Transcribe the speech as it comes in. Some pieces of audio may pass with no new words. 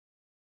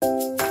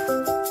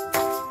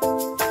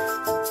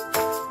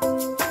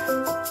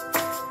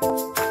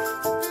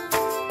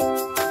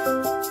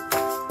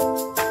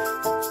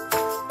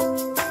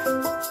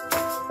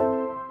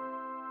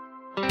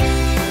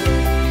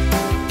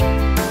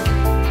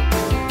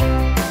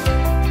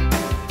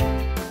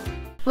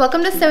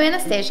Welcome to Sew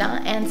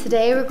Anastasia, and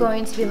today we're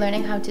going to be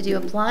learning how to do a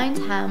blind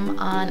hem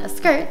on a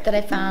skirt that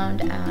I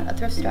found at a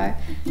thrift store,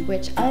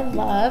 which I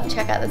love.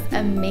 Check out this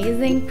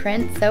amazing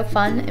print, so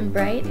fun and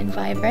bright and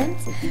vibrant,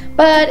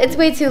 but it's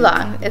way too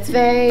long. It's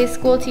very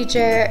school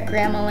teacher,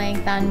 grandma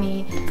length on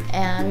me,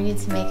 and we need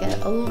to make it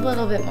a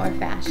little bit more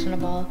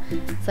fashionable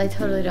so I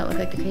totally don't look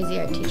like the crazy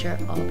art teacher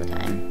all the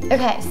time.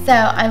 Okay, so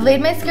I laid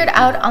my skirt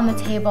out on the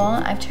table.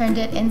 I've turned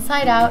it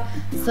inside out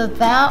so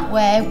that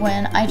way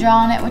when I draw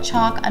on it with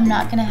chalk, I'm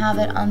not going to have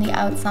it on the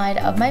outside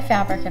of my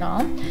fabric at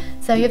all.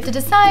 So you have to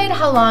decide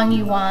how long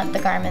you want the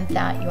garment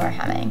that you are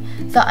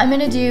hemming. So I'm going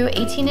to do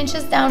 18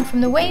 inches down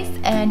from the waist,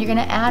 and you're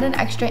going to add an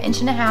extra 1.5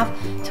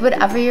 inches to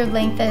whatever your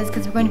length is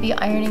because we're going to be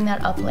ironing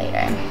that up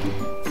later.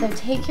 So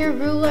take your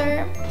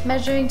ruler,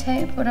 measuring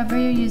tape, whatever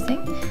you're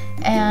using,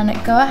 and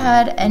go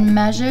ahead and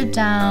measure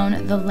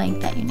down the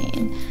length that you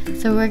need.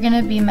 So we're going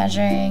to be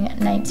measuring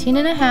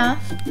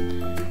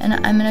 19.5, and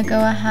I'm going to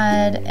go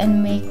ahead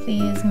and make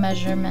these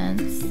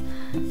measurements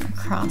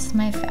across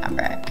my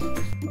fabric.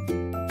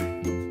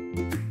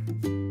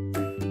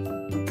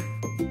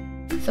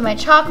 So my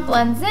chalk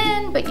blends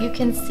in, but you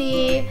can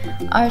see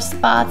our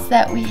spots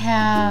that we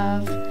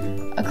have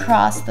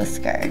across the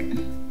skirt.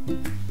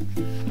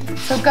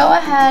 So go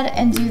ahead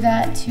and do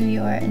that to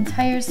your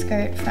entire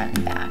skirt, front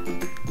and back.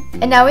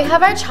 And now we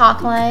have our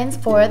chalk lines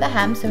for the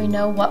hem, so we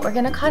know what we're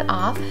gonna cut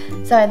off.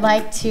 So I'd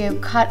like to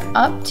cut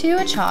up to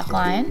a chalk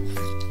line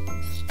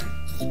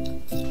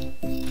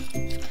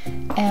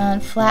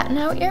and flatten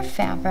out your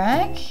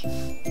fabric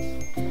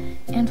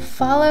and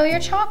follow your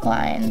chalk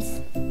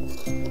lines.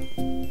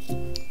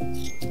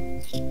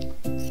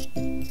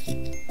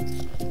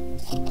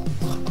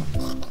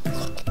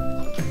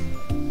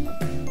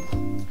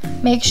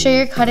 Make sure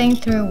you're cutting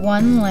through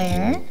one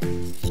layer.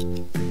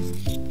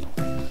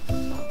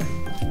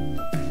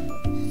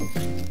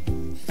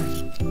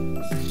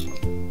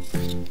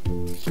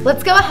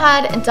 Let's go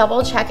ahead and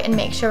double check and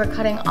make sure we're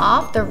cutting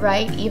off the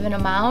right even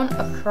amount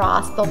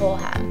across the whole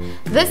hem.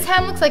 This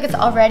hem looks like it's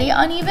already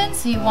uneven,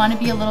 so you want to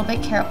be a little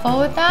bit careful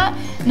with that.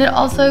 And it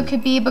also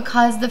could be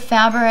because the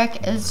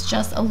fabric is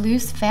just a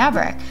loose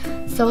fabric.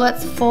 So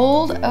let's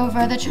fold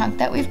over the chunk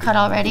that we've cut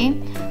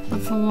already.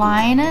 Let's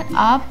line it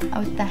up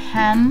with the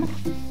hem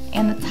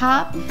and the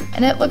top,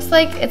 and it looks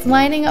like it's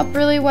lining up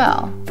really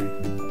well.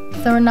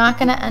 So we're not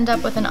going to end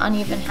up with an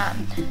uneven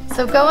hem.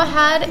 So go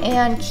ahead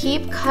and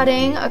keep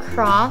cutting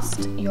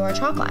across your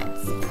chalk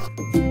lines.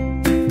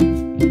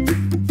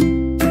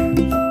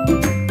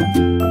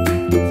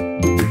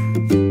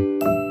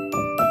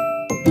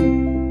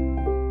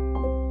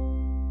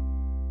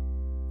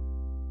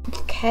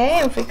 Okay,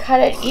 if we cut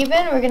it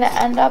even, we're going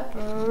to end up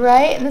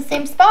right in the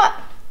same spot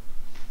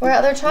where our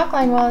other chalk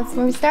line was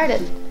when we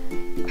started.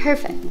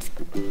 Perfect.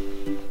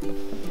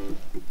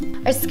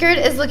 Our skirt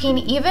is looking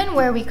even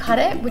where we cut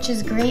it, which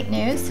is great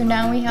news. So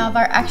now we have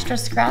our extra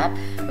scrap,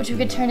 which we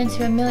could turn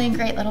into a million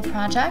great little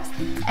projects.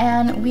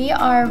 And we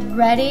are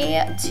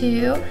ready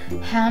to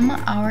hem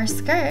our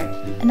skirt.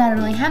 And not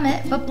only hem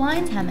it, but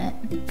blind hem it.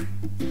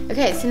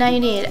 Okay, so now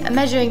you need a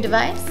measuring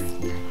device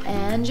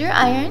and your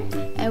iron.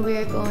 And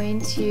we're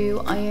going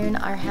to iron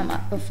our hem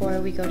up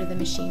before we go to the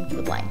machine for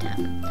the blind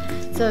hem.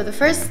 So the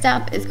first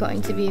step is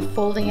going to be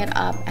folding it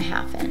up a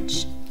 1/2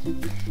 inch.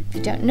 If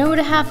you don't know what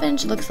a 1/2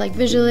 inch looks like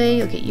visually,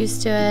 you'll get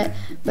used to it,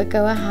 but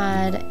go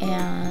ahead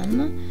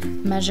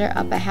and measure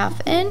up a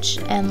 1/2 inch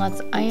and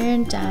let's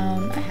iron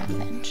down a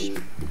 1/2 inch.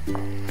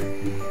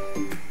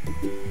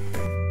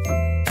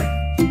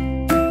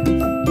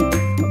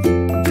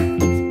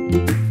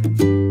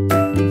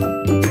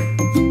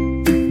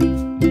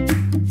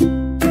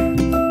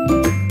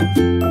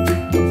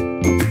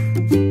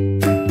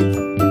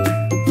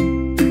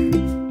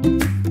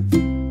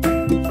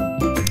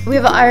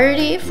 We've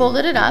already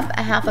folded it up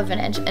a 1/2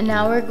 inch, and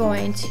now we're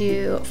going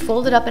to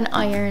fold it up and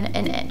iron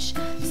 1 inch.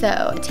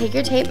 So take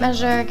your tape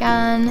measure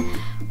again,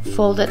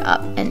 fold it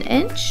up 1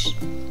 inch,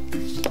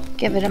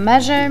 give it a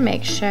measure,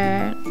 make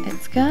sure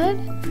it's good,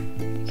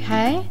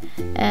 okay,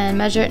 and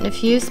measure it in a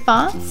few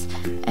spots,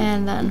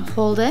 and then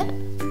hold it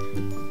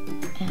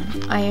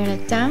and iron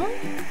it down.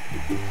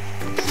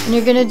 And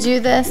you're gonna do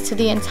this to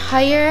the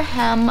entire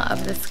hem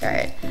of the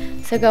skirt.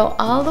 So go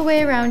all the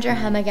way around your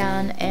hem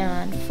again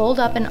and fold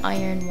up and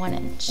iron 1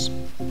 inch.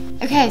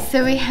 Okay,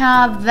 so we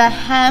have the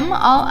hem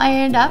all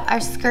ironed up,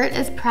 our skirt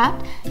is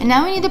prepped, and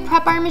now we need to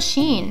prep our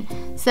machine.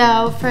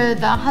 So for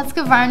the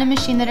Husqvarna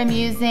machine that I'm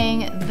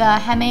using, the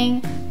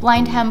hemming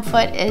blind hem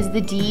foot is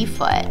the D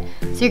foot.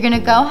 So you're gonna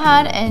go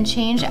ahead and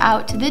change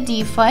out to the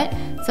D foot.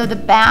 So the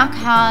back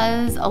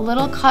has a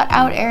little cut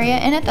out area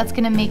in it that's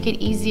gonna make it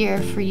easier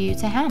for you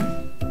to hem.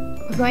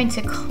 We're going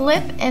to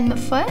clip in the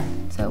foot,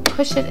 so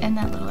push it in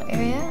that little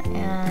area,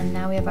 and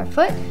now we have our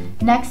foot.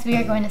 Next, we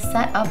are going to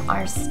set up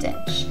our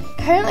stitch.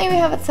 Currently, we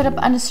have it set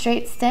up on a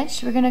straight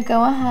stitch. We're gonna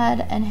go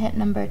ahead and hit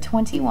number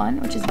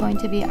 21, which is going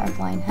to be our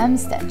blind hem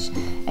stitch.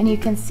 And you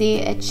can see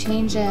it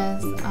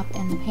changes up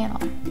in the panel.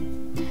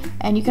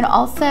 And you can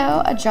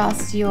also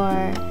adjust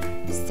your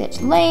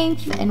stitch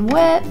length and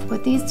width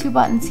with these two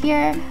buttons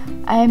here,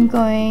 I'm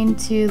going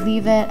to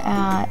leave it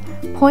at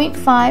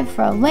 0.5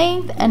 for a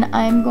length, and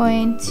I'm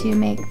going to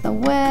make the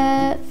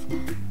width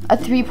a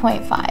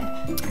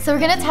 3.5. So we're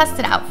gonna test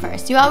it out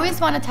first. You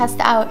always wanna test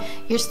out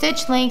your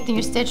stitch length and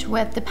your stitch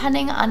width.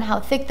 Depending on how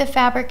thick the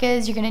fabric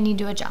is, you're gonna need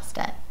to adjust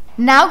it.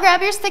 Now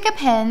grab your stick of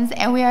pins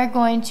and we are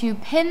going to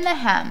pin the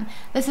hem.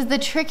 This is the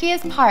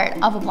trickiest part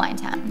of a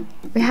blind hem.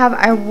 We have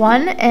our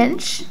 1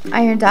 inch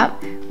ironed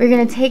up. We're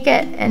gonna take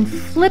it and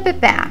flip it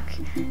back.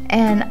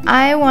 And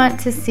I want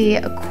to see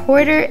a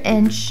 1/4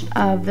 inch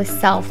of the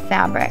self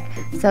fabric.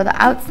 So the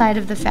outside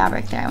of the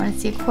fabric there, I wanna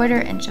see a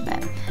 1/4 inch of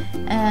it.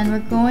 And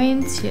we're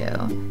going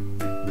to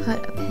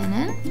put a pin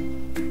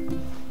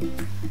in,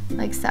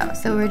 like so.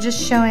 So we're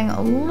just showing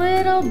a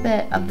little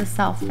bit of the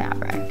self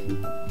fabric.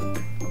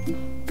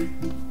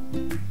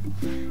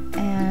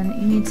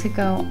 You need to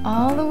go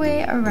all the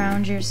way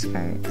around your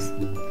skirt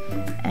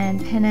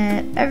and pin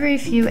it every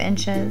few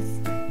inches.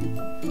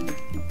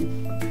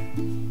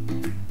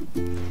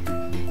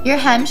 Your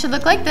hem should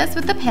look like this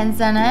with the pins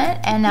in it,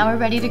 and now we're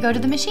ready to go to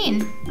the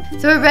machine.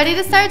 So we're ready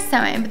to start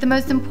sewing, but the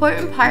most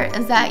important part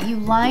is that you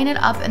line it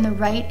up in the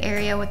right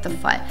area with the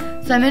foot.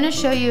 So I'm going to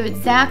show you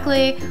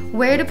exactly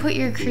where to put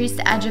your creased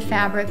edge of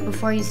fabric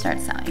before you start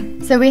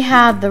sewing. So we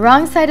have the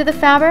wrong side of the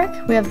fabric,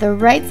 we have the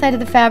right side of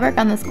the fabric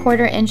on this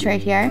 1/4 inch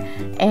right here,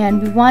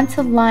 and we want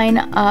to line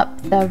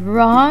up the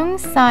wrong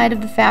side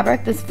of the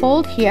fabric, this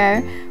fold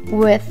here,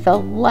 with the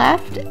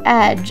left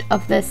edge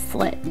of this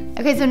slit.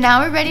 Okay, so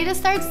now we're ready to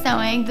start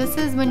sewing. This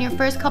is when your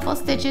first couple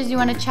stitches, you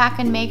want to check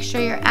and make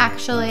sure you're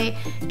actually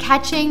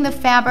catching the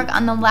fabric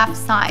on the left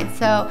side.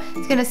 So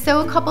it's going to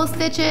sew a couple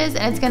stitches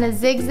and it's going to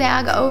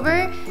zigzag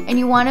over, and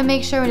you want to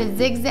make sure when it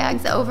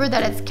zigzags over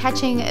that it's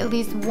catching at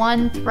least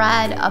one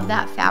thread of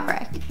that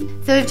fabric.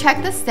 So we've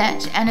checked the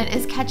stitch and it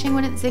is catching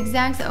when it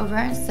zigzags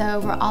over, so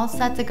we're all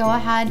set to go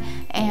ahead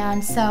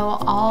and sew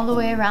all the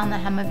way around the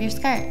hem of your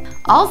skirt.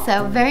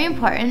 Also, very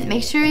important,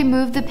 make sure you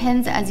move the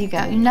pins as you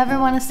go. You never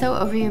want to sew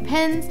over your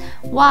pins.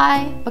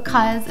 Why?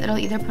 Because it'll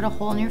either put a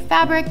hole in your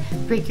fabric,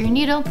 break your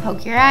needle,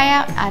 poke your eye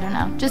out, I don't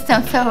know. Just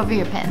don't sew over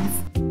your pins.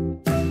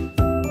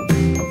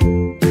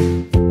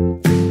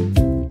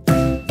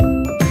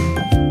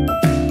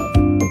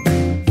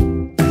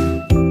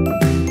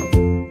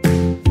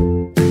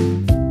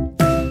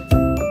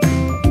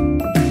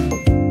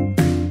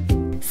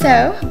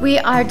 So we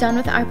are done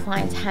with our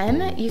blind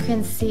hem. You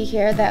can see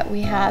here that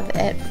we have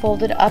it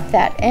folded up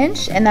that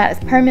inch, and that is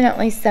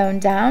permanently sewn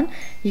down.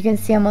 You can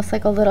see almost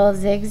like a little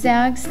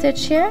zigzag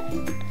stitch here.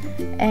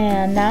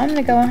 And now I'm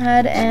gonna go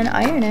ahead and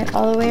iron it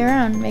all the way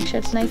around, make sure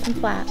it's nice and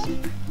flat.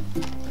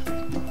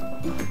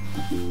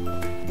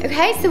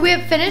 Okay, so we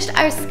have finished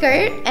our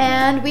skirt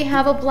and we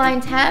have a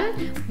blind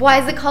hem. Why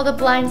is it called a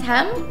blind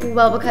hem?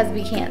 Well, because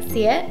we can't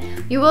see it.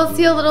 You will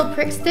see a little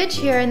prick stitch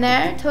here and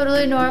there,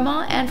 totally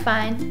normal and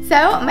fine.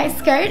 So my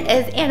skirt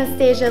is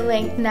Anastasia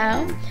length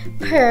now.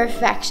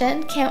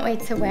 Perfection, can't wait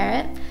to wear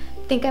it.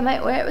 Think I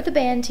might wear it with a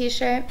band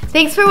t-shirt.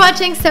 Thanks for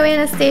watching Sew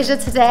Anastasia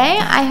today.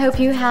 I hope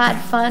you had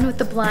fun with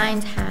the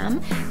blind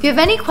hem. If you have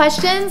any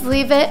questions,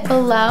 leave it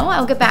below.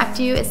 I'll get back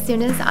to you as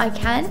soon as I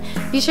can.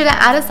 Be sure to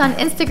add us on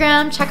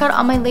Instagram, check out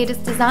all my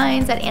latest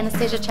designs at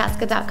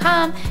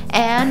anastasiachatzka.com,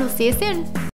 and we'll see you soon.